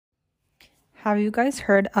Have you guys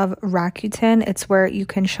heard of Rakuten? It's where you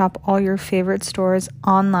can shop all your favorite stores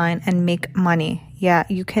online and make money. Yeah,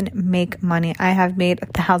 you can make money. I have made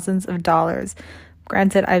thousands of dollars.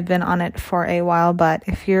 Granted, I've been on it for a while, but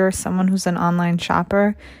if you're someone who's an online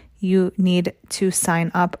shopper, you need to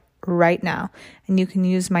sign up right now. And you can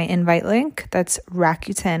use my invite link. That's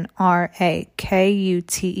Rakuten,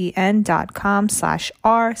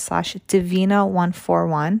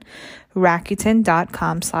 Rakuten.com/r/Divina141.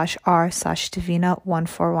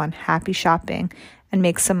 Rakuten.com/r/Divina141. Happy shopping and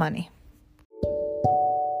make some money.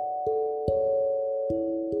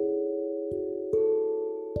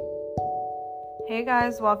 Hey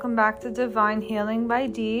guys, welcome back to Divine Healing by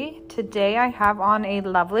D. Today I have on a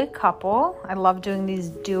lovely couple. I love doing these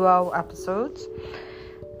duo episodes.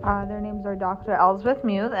 Their names are Dr. Elsbeth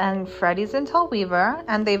Muth and Freddie Zintel Weaver,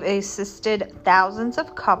 and they've assisted thousands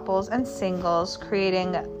of couples and singles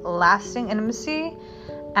creating lasting intimacy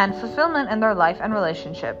and fulfillment in their life and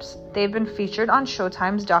relationships. They've been featured on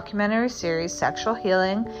Showtime's documentary series Sexual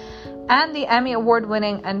Healing and the Emmy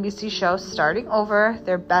Award-winning NBC show Starting Over.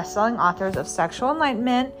 They're best-selling authors of Sexual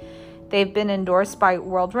Enlightenment. They've been endorsed by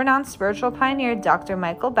world-renowned spiritual pioneer Dr.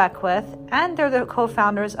 Michael Beckwith, and they're the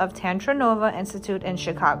co-founders of Tantra Nova Institute in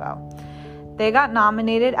Chicago. They got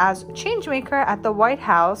nominated as Changemaker at the White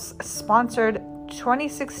House-sponsored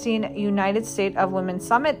 2016 United States of Women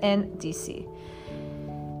Summit in D.C.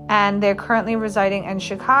 And they're currently residing in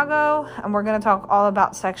Chicago, and we're going to talk all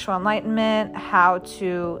about sexual enlightenment, how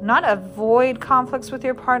to not avoid conflicts with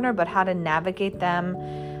your partner, but how to navigate them,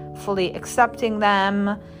 fully accepting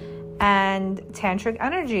them, and tantric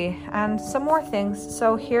energy, and some more things.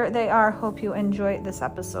 So here they are. Hope you enjoy this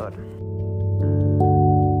episode.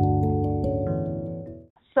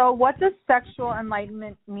 So what does sexual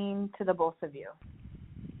enlightenment mean to the both of you?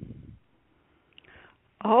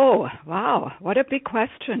 Oh, wow. What a big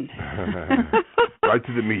question. Right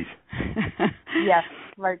to the meat. Yes,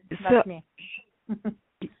 right. That's me.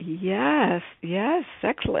 Yes.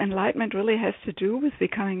 Sexual enlightenment really has to do with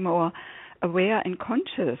becoming more aware and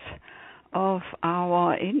conscious of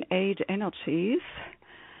our innate energies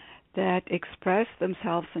that express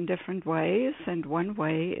themselves in different ways. And one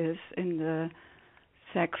way is in the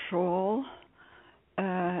sexual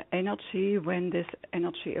energy, when this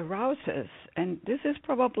energy arouses. And this is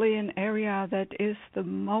probably an area that is the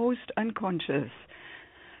most unconscious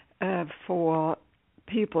for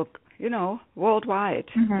people, worldwide.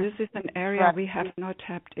 Mm-hmm. This is an area we have not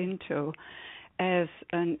tapped into as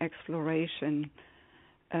an exploration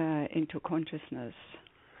into consciousness.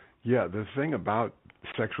 Yeah, the thing about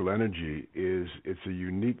sexual energy is it's a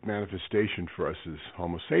unique manifestation for us as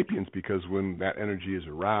Homo sapiens, because when that energy is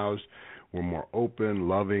aroused, we're more open,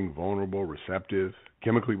 loving, vulnerable, receptive.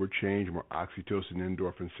 Chemically, we're changed, more oxytocin,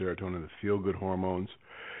 endorphin, serotonin, the feel-good hormones.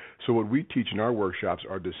 So what we teach in our workshops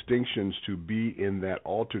are distinctions to be in that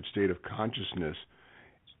altered state of consciousness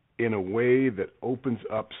in a way that opens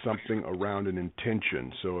up something around an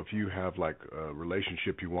intention. So if you have like a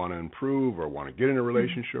relationship you want to improve, or want to get in a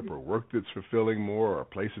relationship, or work that's fulfilling more, or a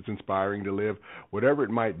place that's inspiring to live, whatever it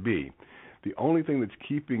might be, the only thing that's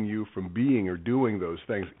keeping you from being or doing those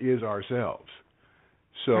things is ourselves.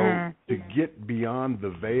 So to get beyond the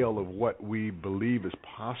veil of what we believe is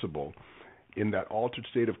possible in that altered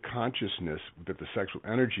state of consciousness that the sexual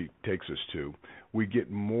energy takes us to, we get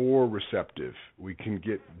more receptive. We can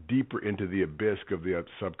get deeper into the abyss of the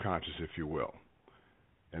subconscious, if you will.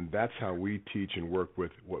 And that's how we teach and work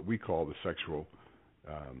with what we call the sexual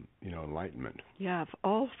enlightenment. Yeah,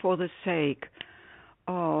 all for the sake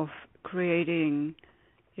of creating,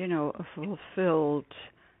 a fulfilled,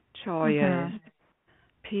 joyous,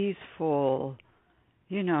 peaceful,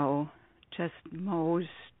 just most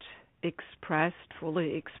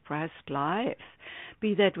fully expressed life,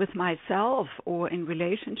 be that with myself or in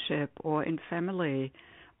relationship or in family,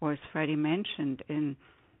 or as Freddie mentioned, in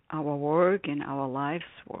our work, in our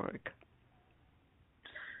life's work.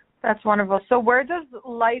 That's wonderful. So where does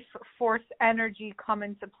life force energy come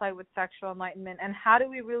into play with sexual enlightenment, and how do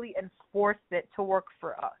we really enforce it to work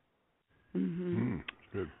for us?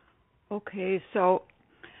 Good. Okay, so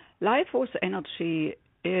life force energy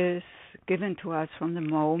is given to us from the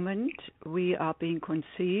moment we are being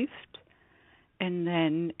conceived, and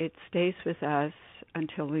then it stays with us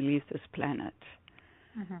until we leave this planet.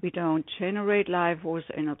 We don't generate life force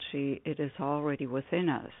energy, it is already within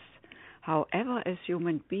us. However, as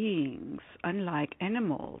human beings, unlike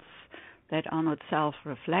animals that are not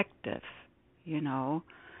self-reflective,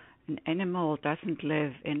 an animal doesn't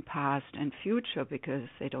live in past and future because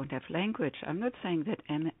they don't have language. I'm not saying that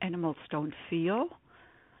animals don't feel,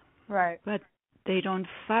 right? But they don't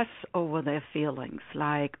fuss over their feelings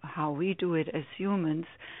like how we do it as humans.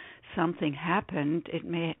 Something happened. It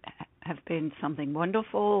may have been something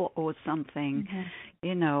wonderful or something,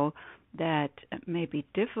 that may be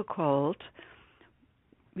difficult.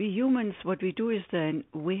 We humans, what we do is then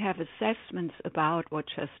we have assessments about what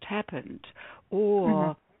just happened,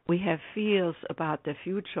 or we have fears about the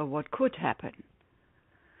future, what could happen.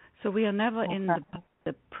 So we are never in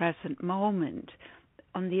the present moment.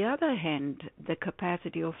 On the other hand, the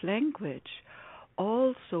capacity of language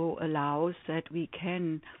also allows that we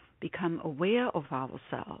can become aware of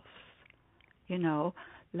ourselves,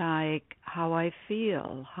 like how I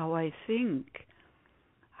feel, how I think,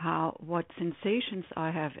 what sensations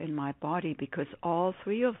I have in my body, because all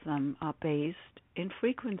three of them are based in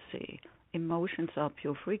frequency. Emotions are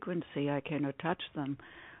pure frequency. I cannot touch them.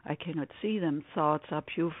 I cannot see them. Thoughts are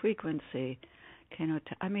pure frequency.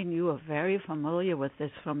 You are very familiar with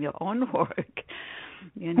this from your own work,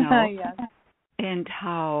 Yes. And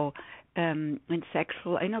how and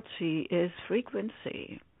sexual energy is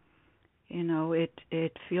frequency.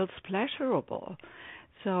 It feels pleasurable.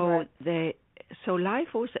 So So life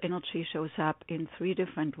force energy shows up in three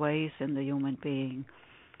different ways in the human being.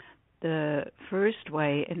 The first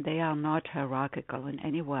way, and they are not hierarchical in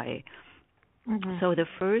any way. So the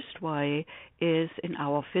first way is in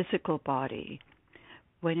our physical body.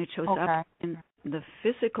 When it shows up in the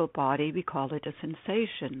physical body, we call it a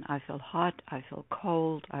sensation. I feel hot, I feel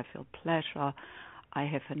cold, I feel pleasure, I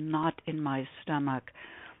have a knot in my stomach.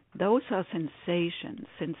 Those are sensations.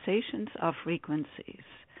 Sensations are frequencies.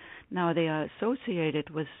 Now, they are associated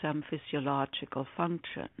with some physiological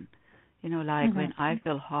function. Like when I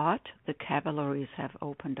feel hot, the capillaries have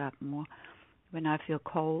opened up more. When I feel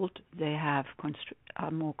cold, they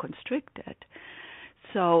are more constricted.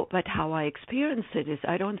 So, but how I experience it is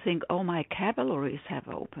I don't think, oh, my capillaries have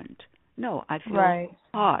opened. No, I feel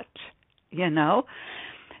hot,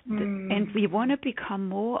 And we want to become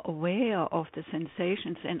more aware of the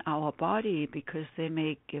sensations in our body because they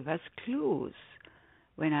may give us clues.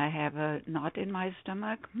 When I have a knot in my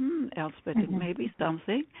stomach, Elspeth, it may be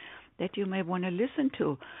something that you may want to listen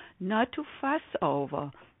to, not to fuss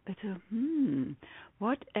over, but to,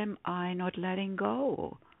 what am I not letting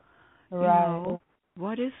go? Right.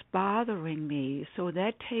 What is bothering me? So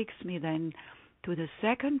that takes me then to the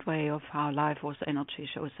second way of how life force energy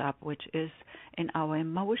shows up, which is in our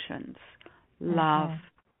emotions. Love,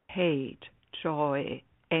 hate, joy,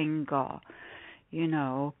 anger,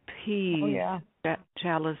 peace,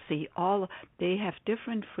 jealousy, they have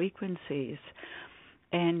different frequencies.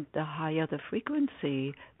 And the higher the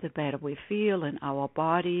frequency, the better we feel in our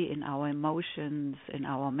body, in our emotions, in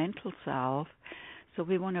our mental self. So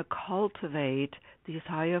we want to cultivate these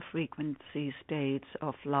higher frequency states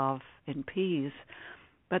of love and peace.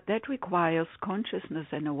 But that requires consciousness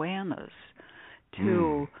and awareness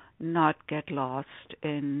to not get lost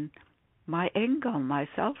in my anger, my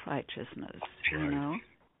self-righteousness,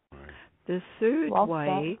 The third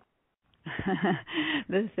way,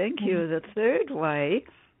 the third way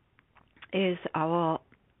is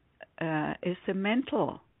is the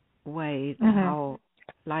mental way, how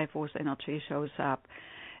life force energy shows up,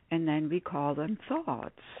 and then we call them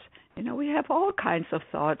thoughts. We have all kinds of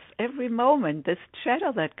thoughts every moment. This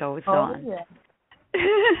chatter that goes on,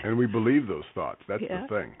 and we believe those thoughts. That's the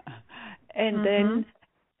thing. And then,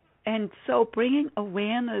 and so bringing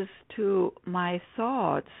awareness to my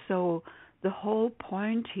thoughts. So the whole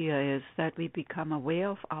point here is that we become aware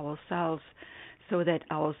of ourselves, so that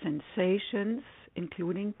our sensations,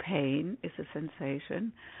 including pain, is a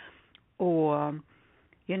sensation, or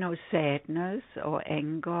sadness or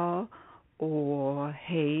anger or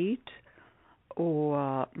hate,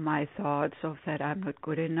 or my thoughts of that I'm not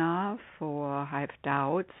good enough, or I have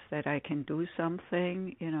doubts that I can do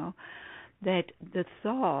something, that the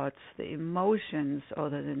thoughts, the emotions, or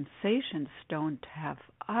the sensations don't have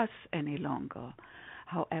us any longer.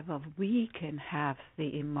 However, we can have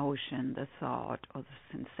the emotion, the thought, or the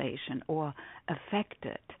sensation, or affect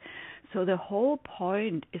it. So the whole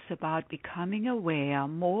point is about becoming aware,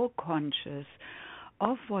 more conscious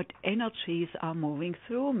of what energies are moving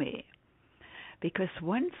through me. Because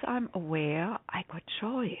once I'm aware, I got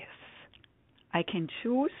choice. I can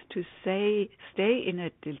choose to stay in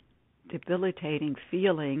a debilitating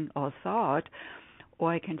feeling or thought,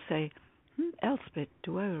 or I can say, Elspeth,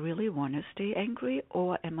 do I really want to stay angry,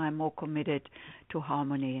 or am I more committed to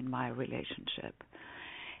harmony in my relationship?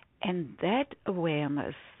 And that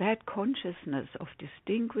awareness, that consciousness of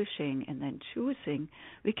distinguishing and then choosing,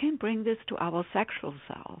 we can bring this to our sexual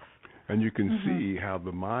self. And you can see how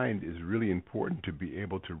the mind is really important to be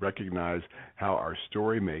able to recognize how our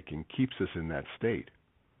story making keeps us in that state.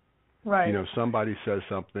 Right. You know, somebody says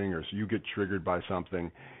something or you get triggered by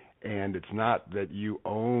something, and it's not that you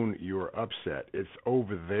own your upset. It's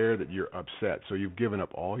over there that you're upset. So you've given up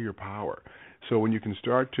all your power. So when you can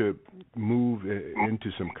start to move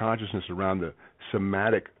into some consciousness around the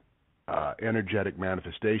somatic, energetic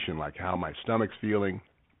manifestation, like how my stomach's feeling,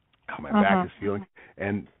 how my back is feeling,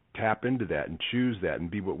 and tap into that and choose that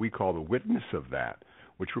and be what we call the witness of that,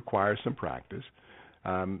 which requires some practice,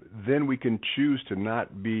 then we can choose to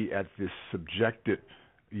not be at this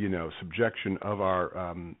subjection of our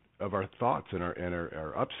thoughts and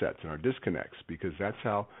our upsets and our disconnects, because that's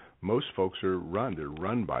how most folks are run. They're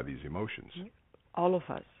run by these emotions. All of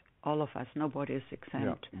us. Nobody is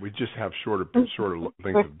exempt. Yeah. We just have shorter lengths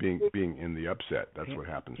of being in the upset. That's what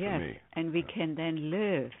happens for me. And we can then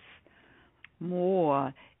live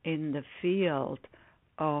more in the field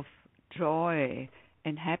of joy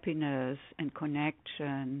and happiness and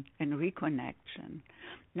connection and reconnection.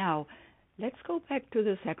 Now, let's go back to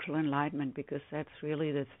the sexual enlightenment, because that's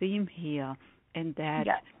really the theme here, and that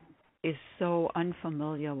is so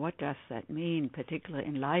unfamiliar. What does that mean? Particularly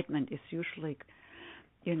enlightenment is usually,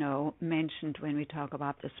 mentioned when we talk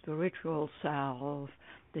about the spiritual self,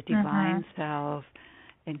 the divine self,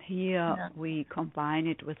 and here we combine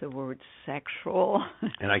it with the word sexual.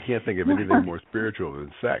 And I can't think of anything more spiritual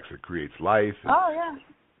than sex. It creates life.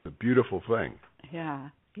 It's a beautiful thing. Yeah,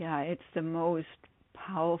 it's the most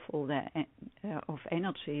powerful of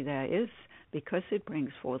energy there is, because it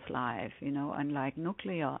brings forth life. Unlike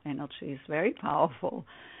nuclear energy is very powerful.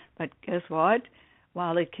 But guess what?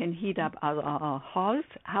 While it can heat up our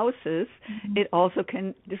houses, it also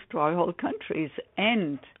can destroy whole countries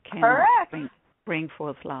and can bring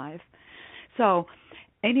forth life. So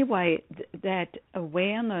anyway, that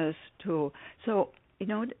awareness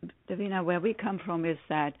Davina, where we come from is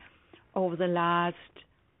that over the last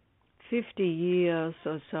 50 years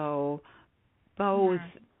or so, both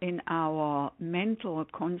in our mental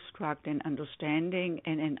construct and understanding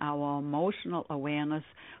and in our emotional awareness,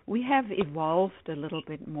 we have evolved a little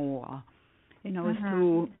bit more,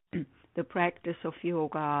 through the practice of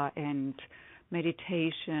yoga and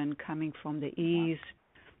meditation coming from the East.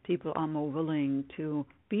 People are more willing to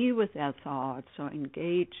be with their thoughts or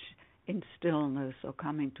engage in stillness or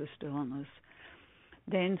coming to stillness.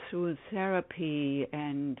 Then through therapy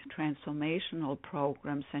and transformational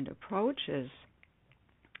programs and approaches,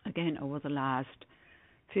 again, over the last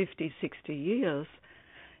 50, 60 years,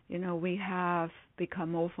 we have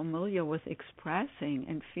become more familiar with expressing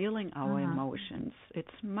and feeling our emotions. It's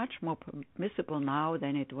much more permissible now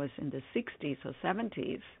than it was in the 60s or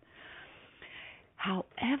 70s.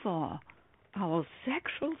 However, our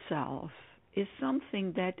sexual self is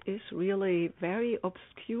something that is really very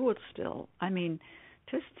obscure still. I mean,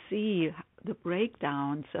 just see the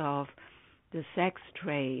breakdowns of the sex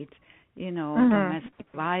trade, domestic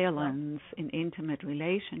violence in intimate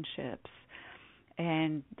relationships,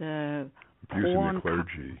 and the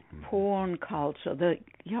porn culture.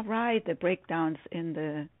 You're right, the breakdowns in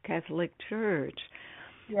the Catholic Church.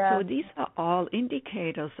 Yeah. So these are all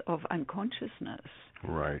indicators of unconsciousness.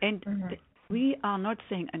 Right. And we are not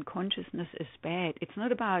saying unconsciousness is bad. It's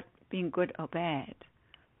not about being good or bad.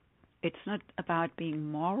 It's not about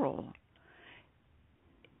being moral.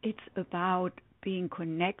 It's about being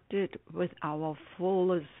connected with our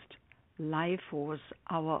fullest life force,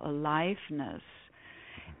 our aliveness,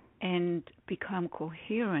 and become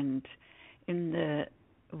coherent in the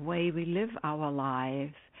way we live our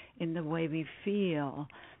life, in the way we feel,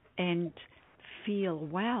 and feel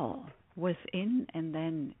well within and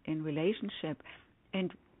then in relationship.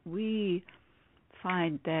 And we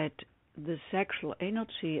find that the sexual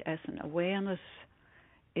energy as an awareness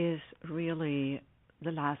is really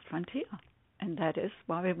the last frontier. And that is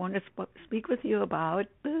why we want to speak with you about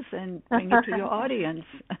this and bring it to your audience.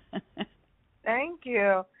 Thank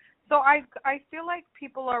you. So I feel like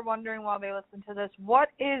people are wondering while they listen to this, what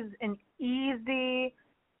is an easy,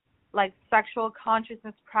 sexual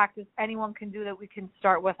consciousness practice anyone can do that we can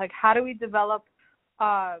start with? How do we develop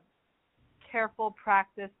a careful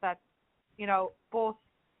practice that's, both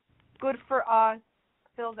good for us,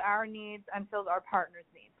 fills our needs, and fills our partner's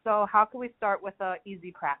needs? So how can we start with an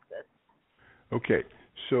easy practice? Okay,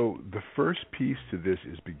 so the first piece to this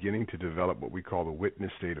is beginning to develop what we call the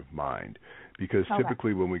witness state of mind, because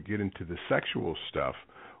typically when we get into the sexual stuff,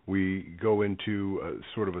 we go into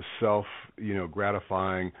sort of a self,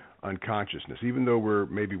 gratifying unconsciousness. Even though we're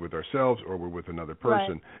maybe with ourselves or we're with another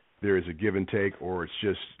person, there is a give and take, or it's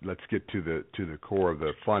just let's get to the core of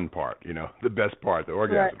the fun part, the best part, the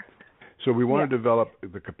orgasm. Right. So we want to develop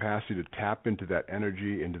the capacity to tap into that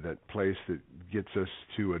energy, into that place that gets us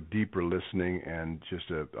to a deeper listening and just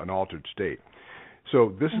an altered state.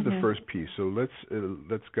 So this is the first piece. So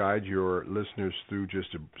let's guide your listeners through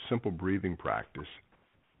just a simple breathing practice.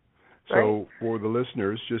 So for the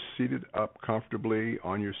listeners, just seated up comfortably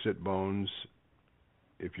on your sit bones.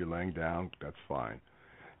 If you're laying down, that's fine.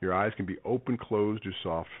 Your eyes can be open, closed, or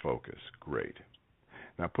soft focus. Great.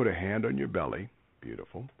 Now put a hand on your belly.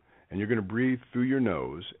 Beautiful. And you're going to breathe through your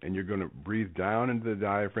nose, and you're going to breathe down into the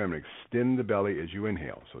diaphragm and extend the belly as you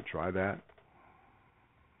inhale. So try that.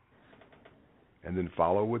 And then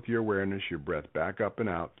follow with your awareness your breath back up and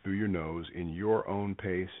out through your nose in your own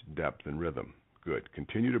pace, depth, and rhythm. Good.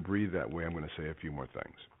 Continue to breathe that way. I'm going to say a few more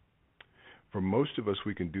things. For most of us,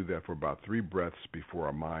 we can do that for about 3 breaths before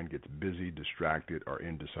our mind gets busy, distracted, or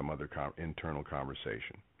into some other internal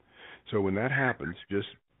conversation. So when that happens, just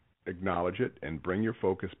acknowledge it and bring your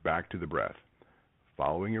focus back to the breath.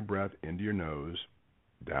 Following your breath into your nose,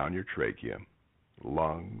 down your trachea,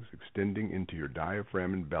 lungs, extending into your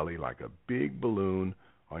diaphragm and belly like a big balloon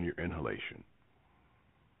on your inhalation.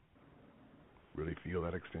 Really feel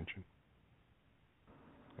that extension.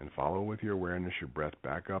 And follow with your awareness your breath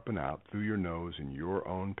back up and out through your nose in your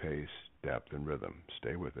own pace, depth, and rhythm.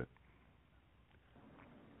 Stay with it.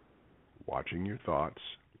 Watching your thoughts,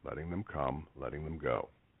 letting them come, letting them go.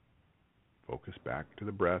 Focus back to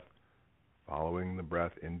the breath, following the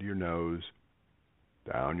breath into your nose,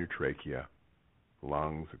 down your trachea,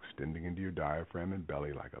 lungs extending into your diaphragm and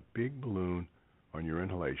belly like a big balloon on your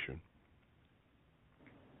inhalation.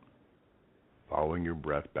 Following your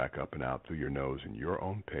breath back up and out through your nose in your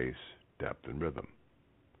own pace, depth, and rhythm.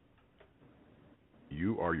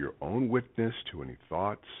 You are your own witness to any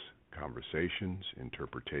thoughts, conversations,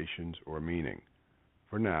 interpretations, or meaning.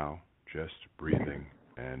 For now, just breathing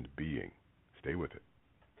and being. Stay with it.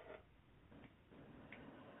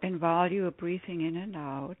 And while you are breathing in and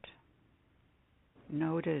out,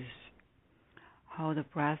 notice how the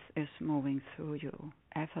breath is moving through you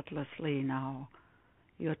effortlessly now.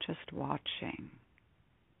 You're just watching.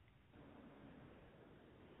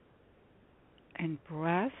 And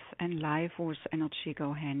breath and life force energy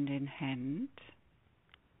go hand in hand.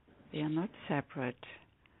 They are not separate.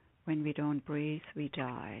 When we don't breathe, we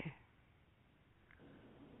die.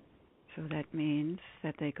 So that means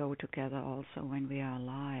that they go together also when we are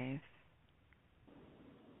alive.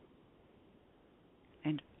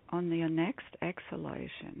 And on your next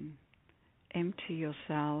exhalation, empty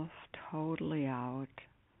yourself totally out.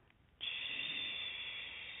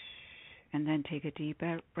 And then take a deep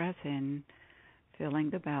breath in, filling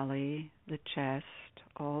the belly, the chest,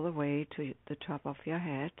 all the way to the top of your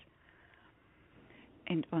head.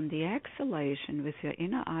 And on the exhalation, with your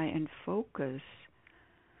inner eye and focus,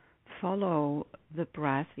 follow the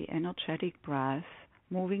breath, the energetic breath,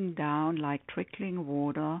 moving down like trickling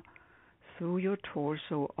water through your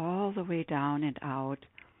torso, all the way down and out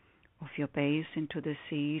of your base into the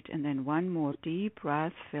seat. And then one more deep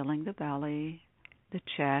breath, filling the belly, the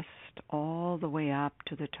chest, all the way up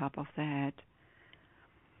to the top of the head.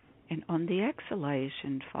 And on the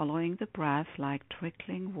exhalation, following the breath like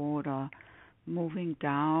trickling water, moving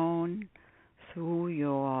down through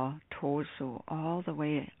your torso, all the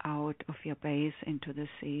way out of your base into the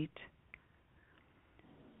seat.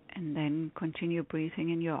 And then continue breathing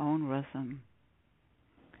in your own rhythm.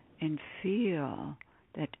 And feel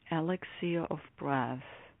that elixir of breath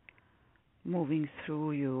moving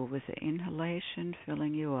through you with the inhalation,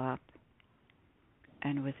 filling you up,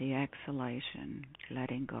 and with the exhalation,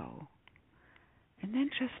 letting go. And then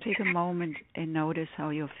just take a moment and notice how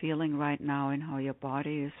you're feeling right now and how your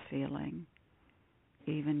body is feeling,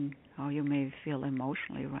 even how you may feel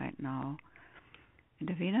emotionally right now. And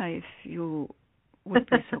Davina, if you would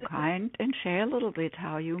be so kind and share a little bit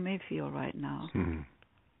how you may feel right now.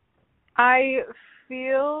 I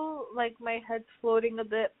feel like my head's floating a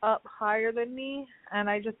bit up higher than me, and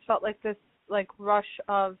I just felt like this rush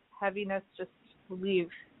of heaviness just leave,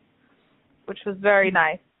 which was very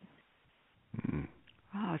nice.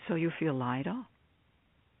 Oh, so you feel lighter?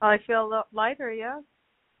 I feel a lot lighter, yeah.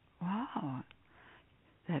 Wow,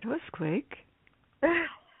 that was quick.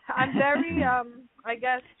 I'm very, I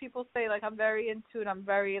guess people say, I'm very in tune. I'm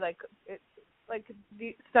very,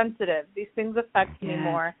 sensitive. These things affect me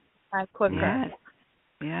more and quicker.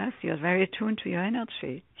 Yes, you're very attuned to your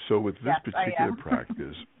energy. So with this particular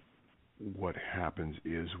practice, what happens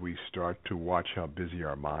is we start to watch how busy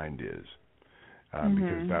our mind is.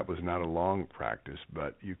 Because that was not a long practice,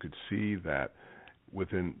 but you could see that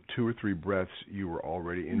within 2 or 3 breaths, you were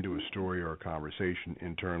already into a story or a conversation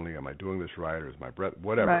internally. Am I doing this right, or is my breath,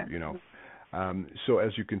 whatever, So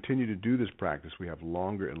as you continue to do this practice, we have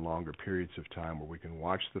longer and longer periods of time where we can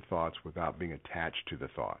watch the thoughts without being attached to the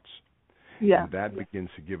thoughts. Yeah. And that begins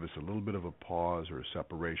to give us a little bit of a pause or a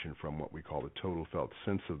separation from what we call the total felt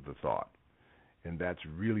sense of the thought. And that's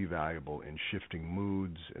really valuable in shifting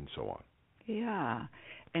moods and so on. Yeah.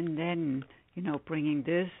 And then, bringing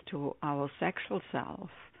this to our sexual self.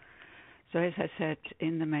 So as I said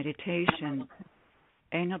in the meditation,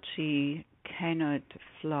 energy cannot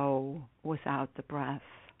flow without the breath.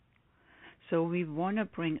 So we want to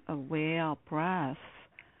bring aware breath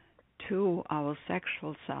to our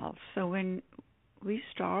sexual self. So when we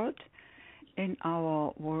start in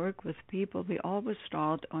our work with people, we always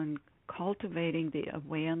start on cultivating the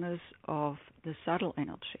awareness of the subtle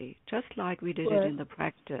energy, just like we did it in the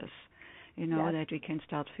practice, that we can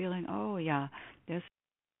start feeling, oh yeah, there's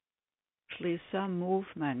actually some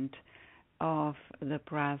movement of the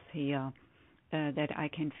breath here that I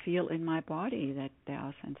can feel in my body, that there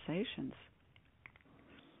are sensations.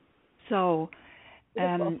 So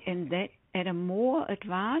in that, at a more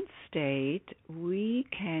advanced state, we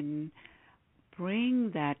can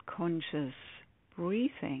bring that conscious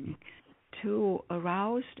breathing to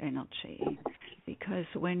aroused energy, because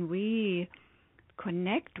when we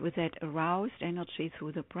connect with that aroused energy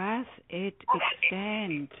through the breath, it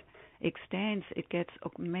extends, it gets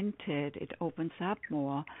augmented, it opens up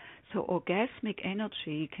more. So orgasmic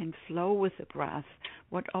energy can flow with the breath.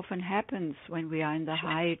 What often happens when we are in the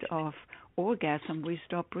height of orgasm, we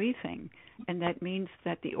stop breathing, and that means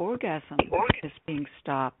that the orgasm is being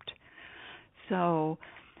stopped. So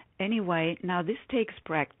anyway, now this takes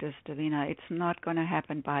practice, Davina. It's not going to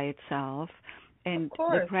happen by itself, and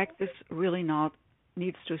the practice really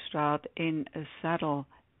needs to start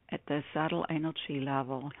at the subtle energy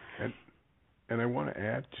level. And I want to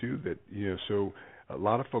add too that so a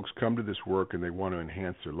lot of folks come to this work and they want to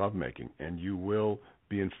enhance their lovemaking, and you will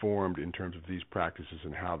be informed in terms of these practices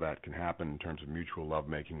and how that can happen in terms of mutual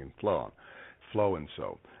lovemaking and flow and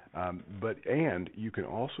so. And you can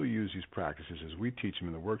also use these practices, as we teach them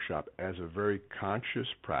in the workshop, as a very conscious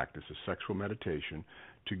practice, a sexual meditation,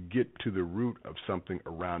 to get to the root of something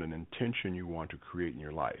around an intention you want to create in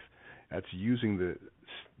your life. That's using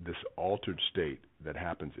this altered state that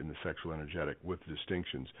happens in the sexual energetic with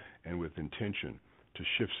distinctions and with intention to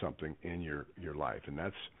shift something in your life. And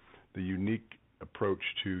that's the unique approach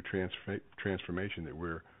to transformation that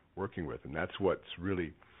we're working with. And that's what's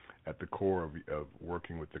really at the core of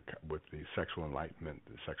working with the sexual enlightenment,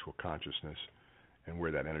 the sexual consciousness, and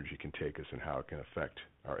where that energy can take us and how it can affect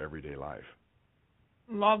our everyday life.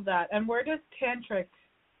 Love that. And where does tantric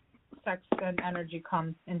sex and energy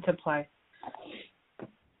come into play?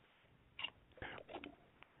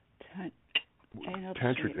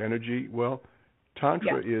 Tantric energy. Well,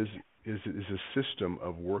 Tantra is a system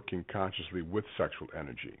of working consciously with sexual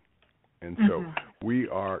energy. And so we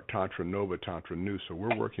are Tantra Nova, Tantra Nu. So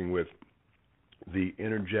we're working with the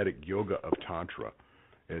energetic yoga of Tantra.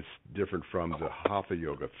 It's different from the Hatha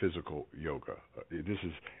yoga, physical yoga. This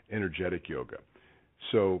is energetic yoga.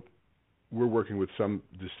 So we're working with some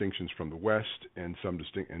distinctions from the West and some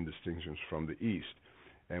distinctions from the East.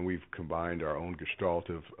 And we've combined our own gestalt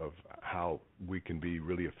of how we can be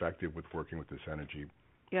really effective with working with this energy.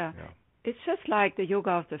 Yeah. It's just like the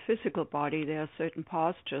yoga of the physical body. There are certain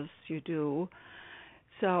postures you do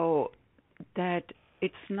so that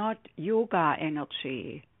it's not yoga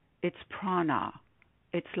energy, it's prana,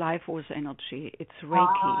 it's life force energy, it's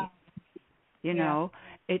Reiki.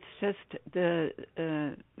 It's just the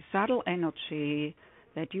subtle energy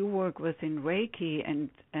that you work with in Reiki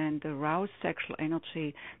and the aroused sexual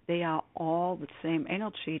energy. They are all the same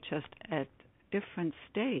energy, just at different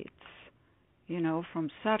states, from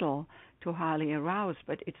subtle to highly aroused,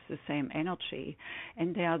 but it's the same energy.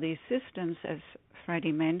 And there are these systems, as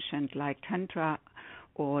Freddie mentioned, like Tantra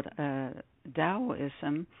or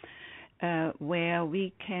Taoism, where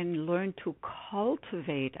we can learn to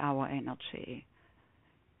cultivate our energy.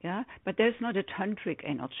 Yeah, but there's not a tantric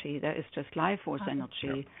energy. There is just life force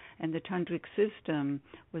energy. And the tantric system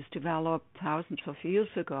was developed thousands of years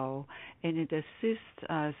ago, and it assists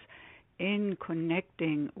us in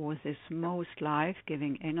connecting with this most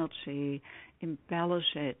life-giving energy,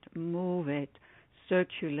 embellish it, move it,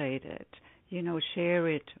 circulate it, share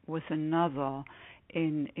it with another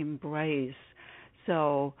in embrace.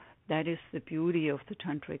 So that is the beauty of the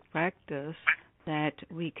tantric practice, that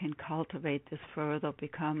we can cultivate this further,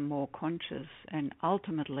 become more conscious, and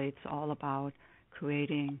ultimately it's all about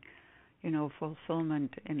creating,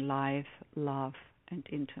 fulfillment in life, love, and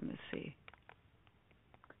intimacy.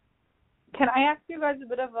 Can I ask you guys a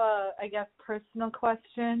bit of a, personal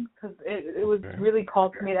question? Because it was really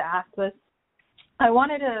called to me to ask this. I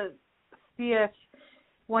wanted to see if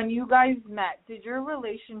when you guys met, did your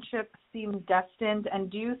relationship seem destined?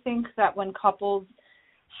 And do you think that when couples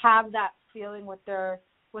have that feeling with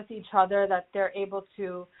each other, that they're able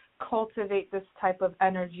to cultivate this type of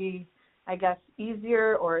energy, I guess,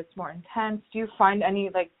 easier, or it's more intense? Do you find any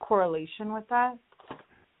correlation with that?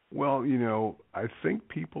 Well, I think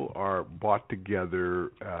people are brought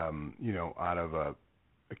together, out of a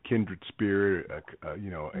kindred spirit, a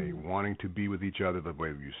wanting to be with each other, the way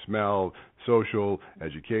you smell, social,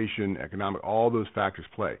 education, economic, all those factors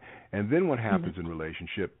play. And then what happens in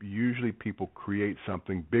relationship, usually people create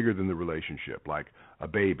something bigger than the relationship, like a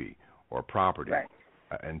baby or property,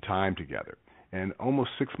 and time together. And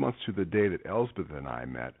almost 6 months to the day that Elsbeth and I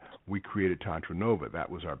met, we created Tantra Nova. That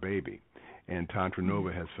was our baby. And Tantra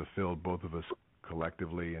Nova has fulfilled both of us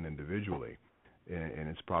collectively and individually. And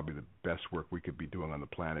it's probably the best work we could be doing on the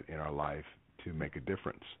planet in our life to make a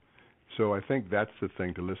difference. So I think that's the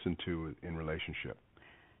thing to listen to in relationship.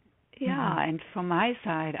 Yeah, and from my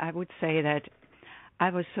side, I would say that I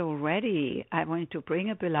was so ready. I wanted to bring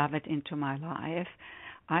a beloved into my life.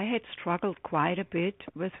 I had struggled quite a bit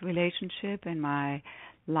with relationship in my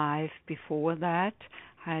life before that.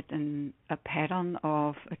 I had a pattern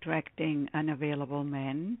of attracting unavailable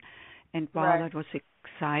men. And while that was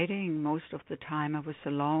exciting, most of the time I was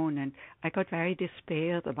alone, and I got very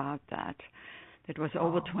despaired about that. That was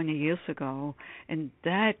over 20 years ago, and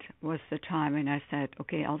that was the time when I said,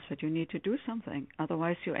 okay, Elsbeth, you need to do something.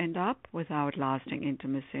 Otherwise you end up without lasting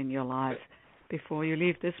intimacy in your life before you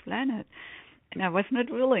leave this planet. And I was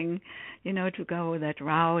not willing, to go that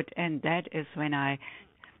route, and that is when I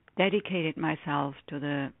dedicated myself to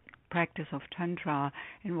the practice of Tantra,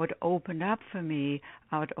 and what opened up for me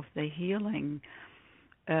out of the healing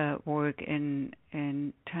work in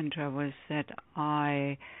Tantra was that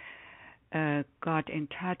I got in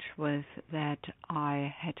touch with that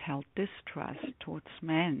I had held distrust towards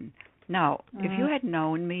men. Now, if you had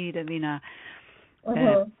known me, Davina,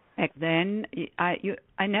 back then,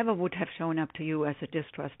 I never would have shown up to you as a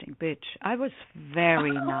distrusting bitch. I was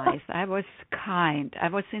very nice. I was kind. I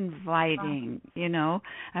was inviting,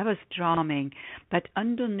 I was charming. But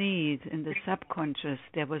underneath, in the subconscious,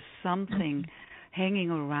 there was something hanging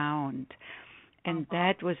around. And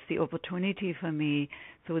that was the opportunity for me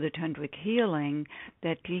through the tantric healing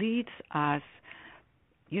that leads us,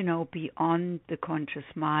 beyond the conscious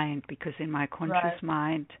mind. Because in my conscious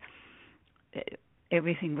mind,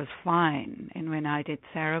 everything was fine. And when I did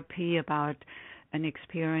therapy about an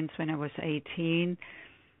experience when I was 18,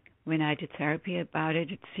 when I did therapy about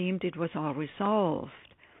it, it seemed it was all resolved.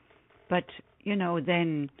 But,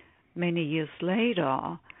 then many years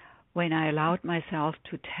later, when I allowed myself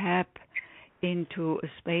to tap into a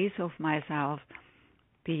space of myself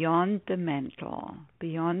beyond the mental,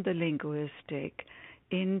 beyond the linguistic,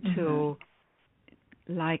 into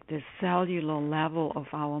like the cellular level of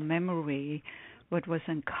our memory, what was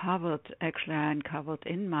uncovered, actually I uncovered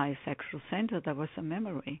in my sexual center, there was a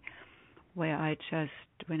memory where I just,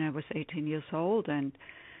 when I was 18 years old and,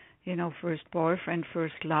 first boyfriend,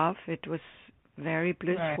 first love, it was very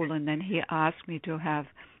blissful. And then he asked me to have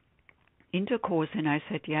intercourse and I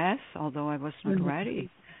said yes, although I was not ready.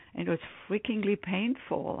 It was freakingly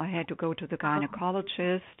painful. I had to go to the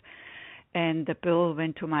gynecologist and the bill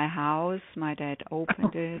went to my house. My dad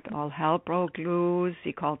opened it. All hell broke loose.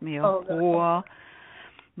 He called me a whore.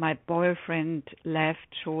 My boyfriend left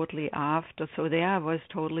shortly after. So there I was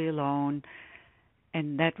totally alone.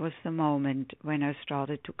 And that was the moment when I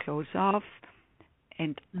started to close off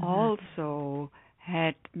and also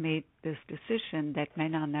had made this decision that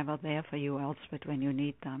men are never there for you, Elsbeth, when you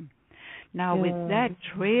need them. Now, with that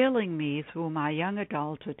trailing me through my young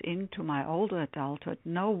adulthood into my older adulthood,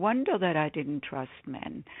 no wonder that I didn't trust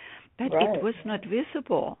men, that it was not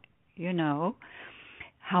visible,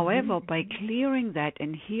 However, by clearing that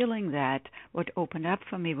and healing that, what opened up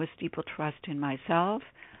for me was deeper trust in myself,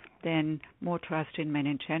 then more trust in men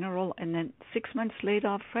in general, and then 6 months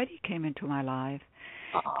later, Freddie came into my life.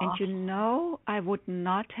 And I would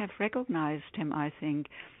not have recognized him, I think,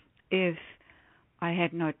 if I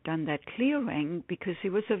had not done that clearing, because he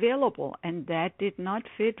was available, and that did not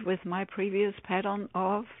fit with my previous pattern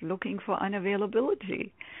of looking for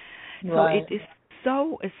unavailability. So it is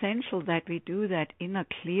so essential that we do that inner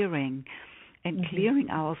clearing and clearing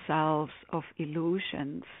ourselves of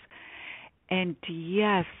illusions. And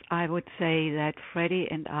yes, I would say that Freddie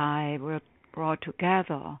and I were brought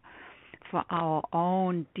together for our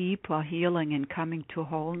own deeper healing and coming to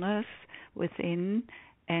wholeness within,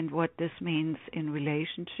 and what this means in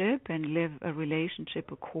relationship, and live a relationship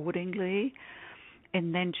accordingly,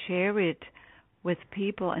 and then share it with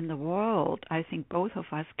people in the world. I think both of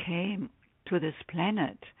us came to this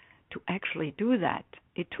planet to actually do that.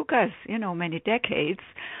 It took us, many decades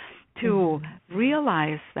to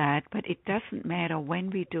realize that, but it doesn't matter when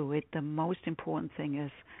we do it. The most important thing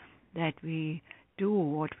is that we do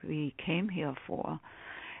what we came here for.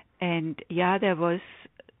 And yeah, there was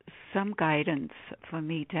some guidance for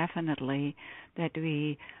me, definitely, that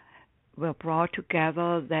we were brought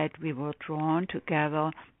together, that we were drawn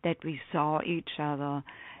together, that we saw each other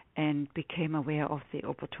and became aware of the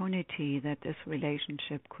opportunity that this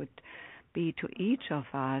relationship could be to each of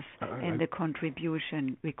us and the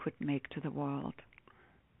contribution we could make to the world.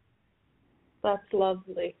 That's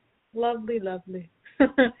lovely. Lovely, lovely.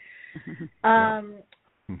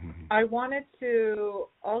 I wanted to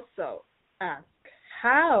also ask,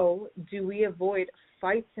 how do we avoid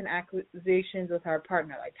fights and accusations with our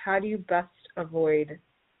partner? Like, how do you best avoid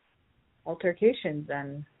altercations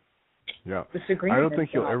and disagreements? I don't think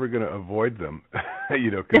you're ever going to avoid them,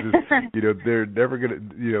 because they're never going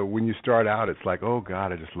to, when you start out, it's like, oh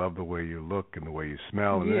God, I just love the way you look and the way you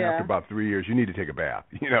smell, and then after about 3 years, you need to take a bath,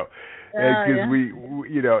 because we,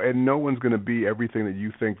 and no one's going to be everything that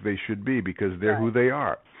you think they should be, because they're who they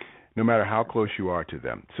are, no matter how close you are to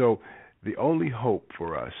them. So the only hope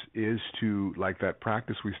for us is to, like that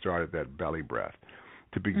practice we started, that belly breath,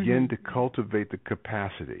 to begin to cultivate the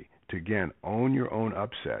capacity to, again, own your own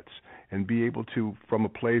upsets and be able to, from a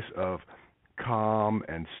place of calm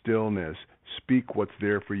and stillness, speak what's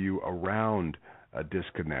there for you around a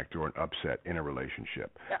disconnect or an upset in a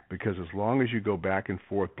relationship. Yeah. Because as long as you go back and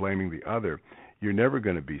forth blaming the other, you're never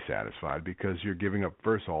going to be satisfied, because you're giving up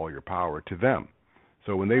first all your power to them.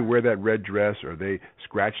 So when they wear that red dress or they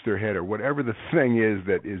scratch their head or whatever the thing is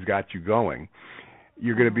that has got you going,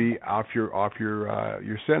 you're going to be off your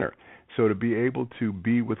center. So to be able to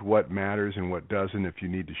be with what matters and what doesn't, if you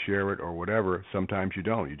need to share it or whatever, sometimes you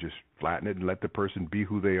don't. You just flatten it and let the person be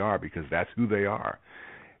who they are, because that's who they are.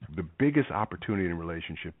 The biggest opportunity in a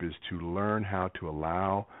relationship is to learn how to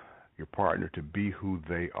allow your partner to be who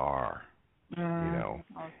they are.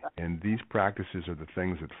 And these practices are the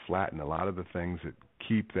things that flatten a lot of the things that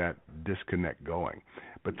keep that disconnect going.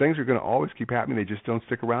 But things are going to always keep happening. They just don't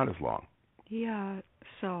stick around as long. Yeah,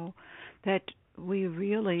 so that we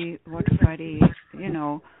really, what Freddie,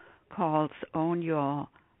 calls own your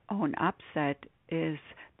own upset, is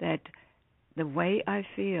that the way I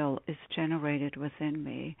feel is generated within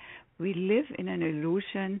me. We live in an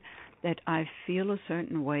illusion that I feel a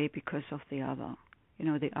certain way because of the other.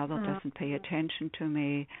 The other doesn't pay attention to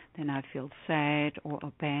me, then I feel sad or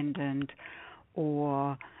abandoned,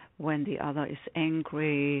 or when the other is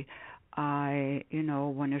angry, I,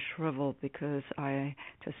 want to shrivel because I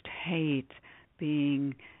just hate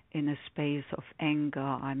being in a space of anger.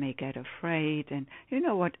 I may get afraid, and,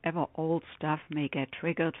 whatever old stuff may get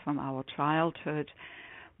triggered from our childhood.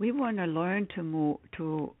 We want to learn to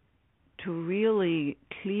really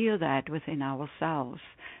clear that within ourselves.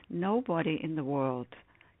 Nobody in the world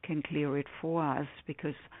can clear it for us,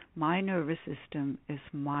 because my nervous system is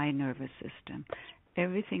my nervous system.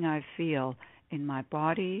 Everything I feel in my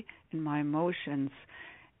body, in my emotions,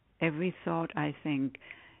 every thought I think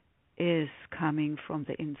is coming from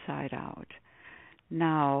the inside out.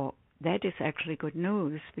 Now, that is actually good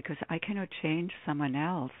news, because I cannot change someone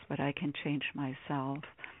else, but I can change myself.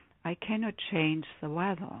 I cannot change the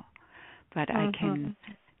weather, but I can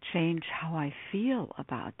change how I feel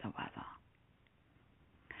about the weather.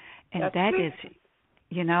 And that is,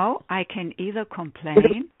 I can either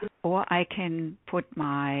complain or I can put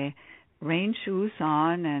my rain shoes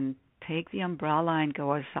on and take the umbrella and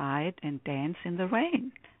go outside and dance in the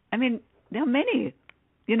rain. I mean, there are many,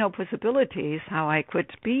 possibilities how I could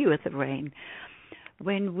be with the rain.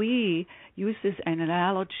 When we use this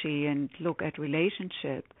analogy and look at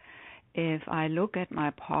relationship, if I look at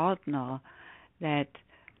my partner, that,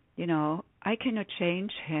 I cannot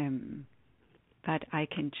change him, but I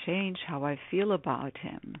can change how I feel about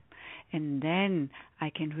him. And then I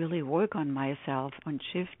can really work on myself, on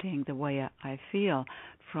shifting the way I feel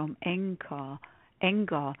from anger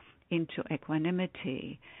into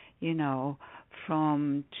equanimity,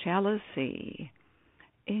 from jealousy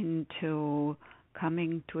into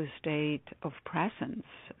coming to a state of presence,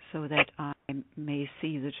 so that I may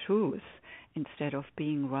see the truth instead of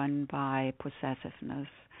being run by possessiveness.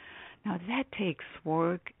 Now that takes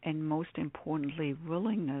work, and most importantly,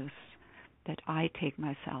 willingness that I take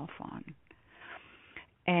myself on.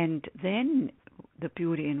 And then the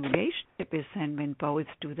beauty in relationship is then when both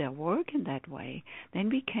do their work in that way, then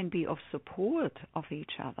we can be of support of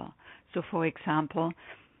each other. So for example,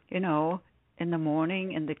 in the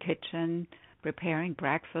morning in the kitchen preparing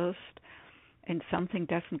breakfast, and something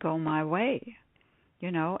doesn't go my way.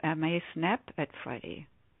 I may snap at Freddie.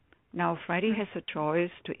 Now, Freddie has a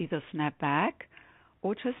choice to either snap back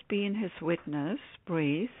or just be in his witness,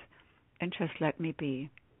 breathe, and just let me be.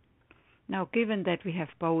 Now, given that we have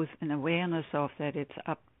both an awareness of that it's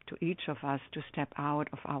up to each of us to step out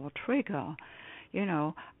of our trigger,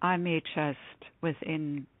 I may just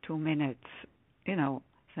within 2 minutes, say,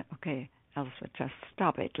 okay, Elspeth, just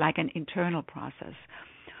stop it, like an internal process.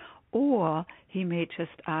 Or he may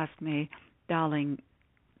just ask me, darling,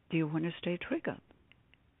 do you want to stay triggered?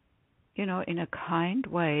 In a kind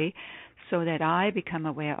way, so that I become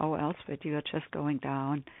aware, oh, Elspeth, you are just going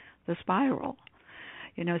down the spiral.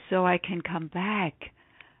 So I can come back,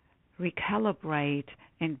 recalibrate,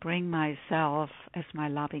 and bring myself as my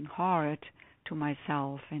loving heart to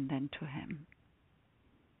myself and then to him.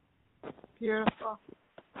 Beautiful.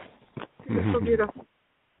 Beautiful, beautiful.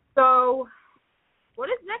 So, what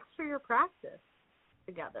is next for your practice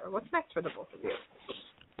together? What's next for the both of you?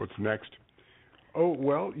 What's next? Oh,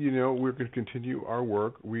 well, we're going to continue our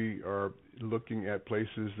work. We are looking at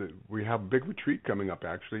places that we have a big retreat coming up,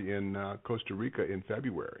 actually, in Costa Rica in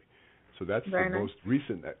February. So that's the most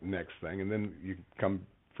recent next thing. And then you come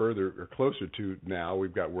further or closer to now.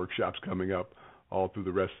 We've got workshops coming up all through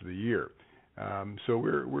the rest of the year. So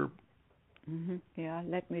we're Mm-hmm. Yeah,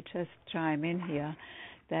 let me just chime in here.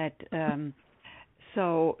 That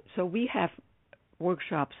so we have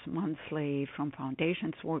workshops monthly, from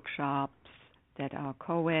foundations workshops that are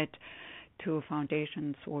co-ed to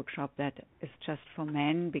foundations workshop that is just for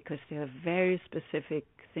men, because there are very specific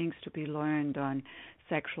things to be learned on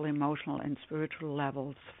sexual, emotional, and spiritual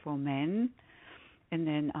levels for men. And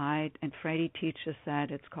then Freddie teaches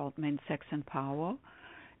that. It's called Men, Sex, and Power.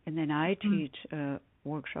 And then I teach a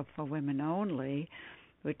workshop for women only,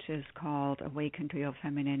 which is called Awaken to Your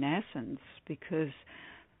Feminine Essence, because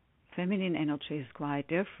feminine energy is quite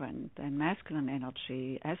different than masculine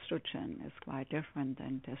energy. Estrogen is quite different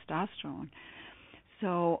than testosterone.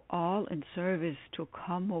 So all in service to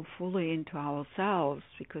come more fully into ourselves,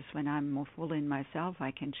 because when I'm more fully in myself,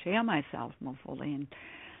 I can share myself more fully and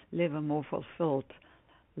live a more fulfilled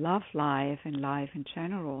love life and life in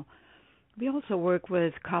general. We also work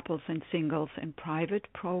with couples and singles in private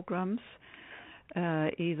programs,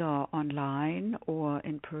 either online or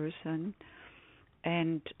in person.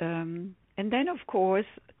 And then, of course,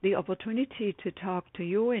 the opportunity to talk to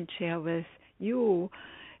you and share with you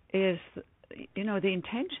is, the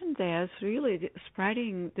intention there is really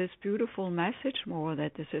spreading this beautiful message more,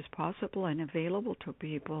 that this is possible and available to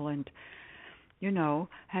people. And,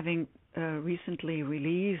 having recently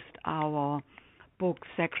released our book,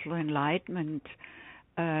 Sexual Enlightenment,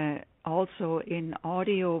 also in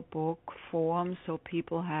audio book form, so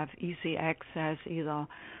people have easy access, either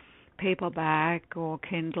paperback or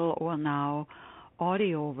Kindle or now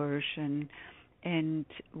audio version, and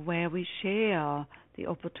where we share the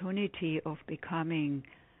opportunity of becoming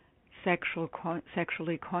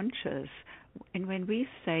sexually conscious. And when we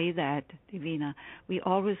say that, Divina, we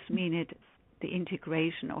always mean it, the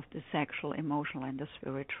integration of the sexual, emotional, and the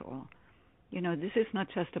spiritual. This is not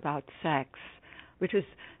just about sex,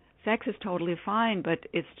 sex is totally fine, but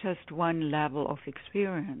it's just one level of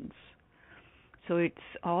experience. So it's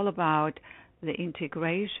all about the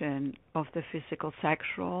integration of the physical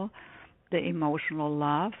sexual, the emotional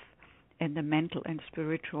love, and the mental and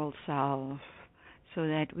spiritual self, so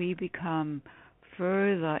that we become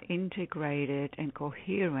further integrated and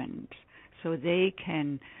coherent, so they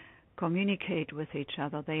can communicate with each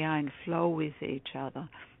other, they are in flow with each other,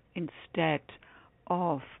 instead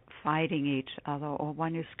of fighting each other, or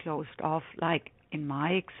one is closed off. Like in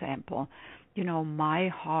my example, my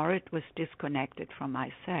heart was disconnected from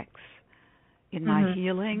my sex. In my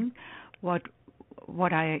healing,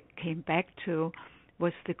 what I came back to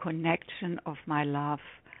was the connection of my love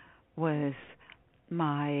with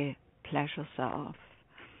my pleasure self.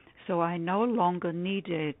 So I no longer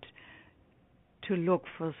needed to look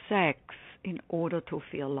for sex in order to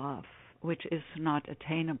feel love, which is not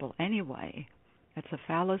attainable anyway. It's a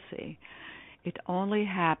fallacy. It only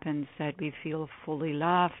happens that we feel fully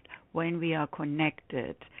loved when we are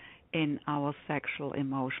connected in our sexual,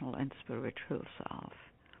 emotional, and spiritual self.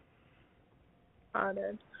 Got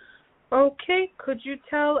it. Okay, could you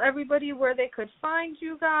tell everybody where they could find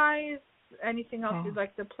you guys? Anything else you'd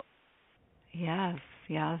like to plug? Yes,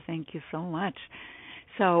 thank you so much.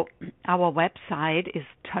 So our website is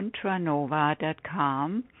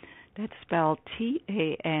tantranova.com. That's spelled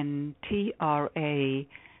TANTRANOVA,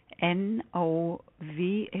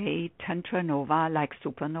 Tantranova, like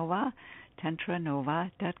supernova,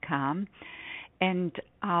 tantranova.com. And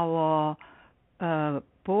our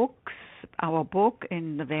books, our book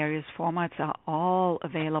in the various formats are all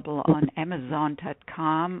available on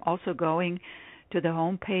Amazon.com. Also going to the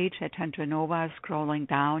homepage at Tantra Nova, scrolling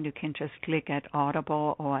down, you can just click at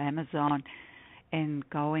Audible or Amazon and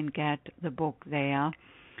go and get the book there.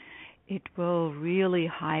 It will really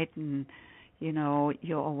heighten, your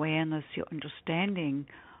awareness, your understanding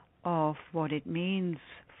of what it means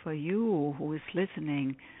for you who is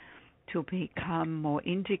listening to become more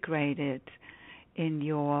integrated in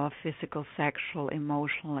your physical, sexual,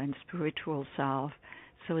 emotional, and spiritual self,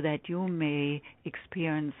 so that you may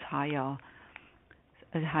experience a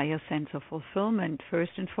higher sense of fulfillment,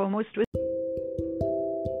 first and foremost.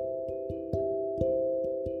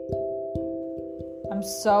 I'm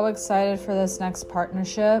so excited for this next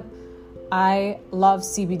partnership. I love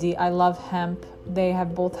CBD. I love hemp. They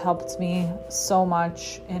have both helped me so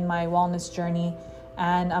much in my wellness journey.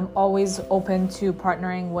 And I'm always open to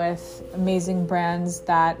partnering with amazing brands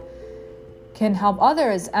that can help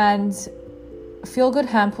others. And Feel Good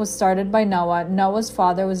Hemp was started by Noah. Noah's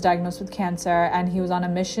father was diagnosed with cancer, and he was on a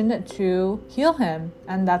mission to heal him.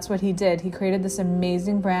 And that's what he did. He created this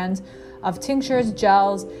amazing brand of tinctures,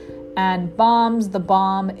 gels, and balms. The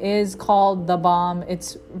balm is called The Balm.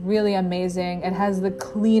 It's really amazing. It has the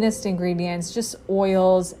cleanest ingredients, just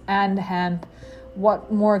oils and hemp.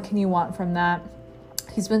 What more can you want from that?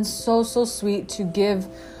 He's been so sweet to give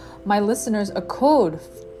my listeners a code,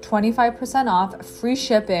 25% off, free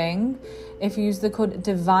shipping, if you use the code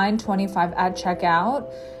DIVINE25 at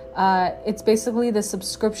checkout. It's basically the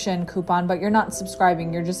subscription coupon, but you're not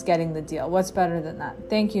subscribing, you're just getting the deal. What's better than that?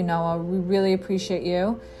 Thank you, Noah. We really appreciate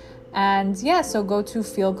you. And so go to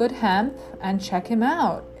Feel Good Hemp and check him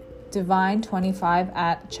out. Divine25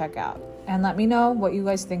 at checkout. And let me know what you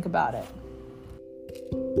guys think about it.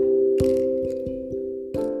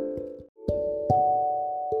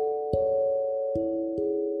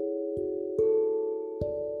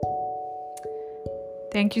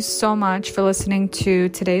 Thank you so much for listening to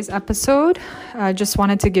today's episode. I just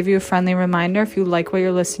wanted to give you a friendly reminder. If you like what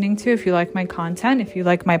you're listening to, if you like my content, if you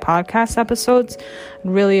like my podcast episodes,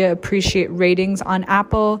 I'd really appreciate ratings on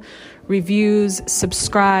Apple, reviews,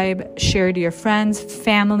 subscribe, share to your friends,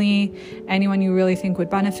 family, anyone you really think would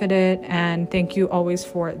benefit it. And thank you always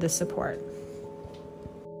for the support.